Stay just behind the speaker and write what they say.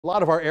A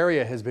lot of our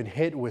area has been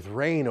hit with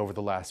rain over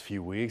the last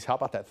few weeks. How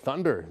about that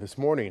thunder this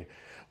morning?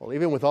 Well,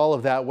 even with all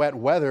of that wet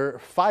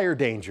weather, fire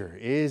danger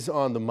is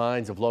on the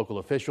minds of local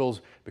officials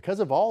because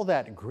of all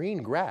that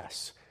green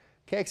grass.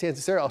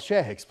 KXAN's Sarah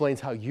Alsheh explains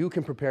how you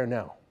can prepare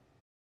now.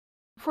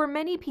 For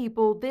many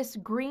people, this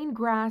green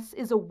grass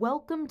is a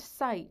welcomed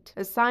sight,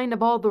 a sign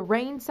of all the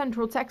rain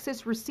Central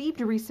Texas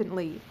received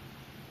recently.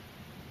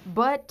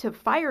 But to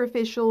fire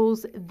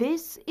officials,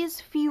 this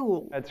is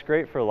fuel. It's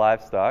great for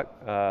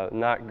livestock,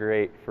 not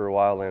great for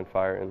wildland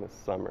fire in the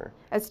summer.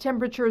 As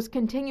temperatures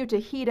continue to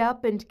heat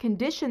up and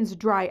conditions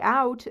dry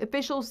out,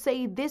 officials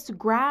say this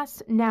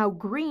grass, now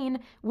green,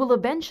 will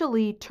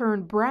eventually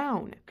turn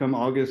brown. Come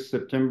August,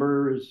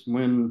 September is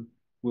when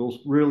we'll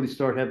really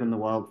start having the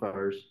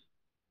wildfires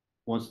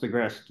once the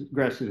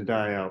grasses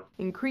die out.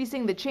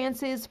 Increasing the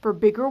chances for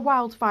bigger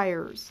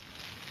wildfires.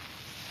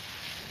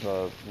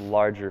 The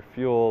larger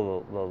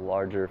fuel, the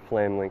larger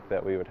flame length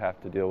that we would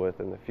have to deal with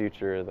in the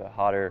future, the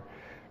hotter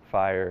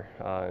fire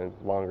and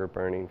longer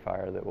burning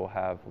fire that we'll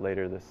have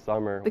later this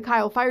summer. The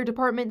Kyle Fire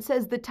Department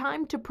says the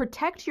time to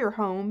protect your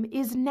home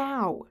is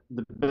now.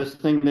 The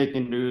best thing they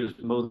can do is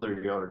mow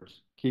their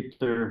yards, keep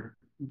their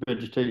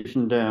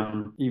vegetation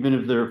down. Even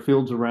if there are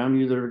fields around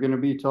you that are going to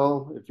be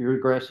tall, if your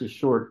grass is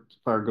short, the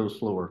fire goes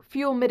slower.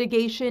 Fuel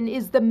mitigation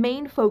is the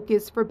main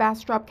focus for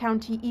Bastrop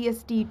County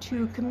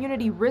ESD2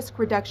 Community Risk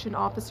Reduction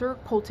Officer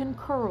Colton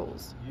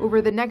Curls. Over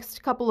the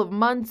next couple of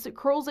months,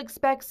 Curls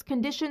expects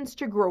conditions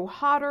to grow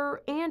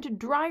hotter and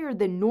drier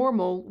than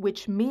normal,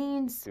 which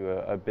means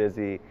a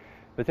busy,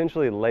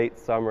 potentially late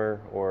summer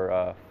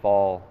or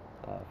fall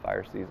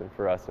fire season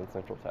for us in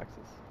Central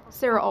Texas.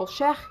 Sarah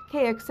Alsheh,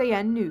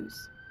 KXAN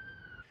News.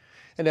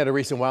 And at a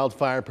recent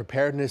wildfire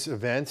preparedness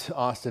event,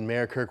 Austin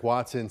Mayor Kirk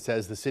Watson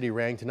says the city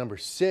ranked number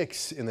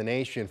 6 in the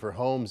nation for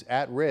homes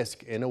at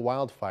risk in a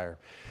wildfire.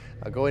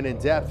 Going in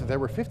depth, there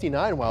were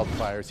 59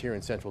 wildfires here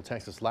in Central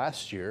Texas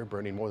last year,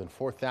 burning more than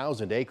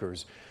 4,000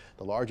 acres.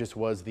 The largest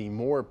was the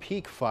Moore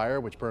Peak Fire,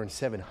 which burned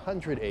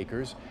 700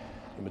 acres.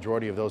 The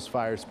majority of those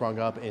fires sprung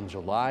up in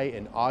July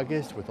and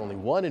August, with only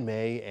one in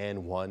May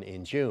and one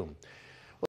in June.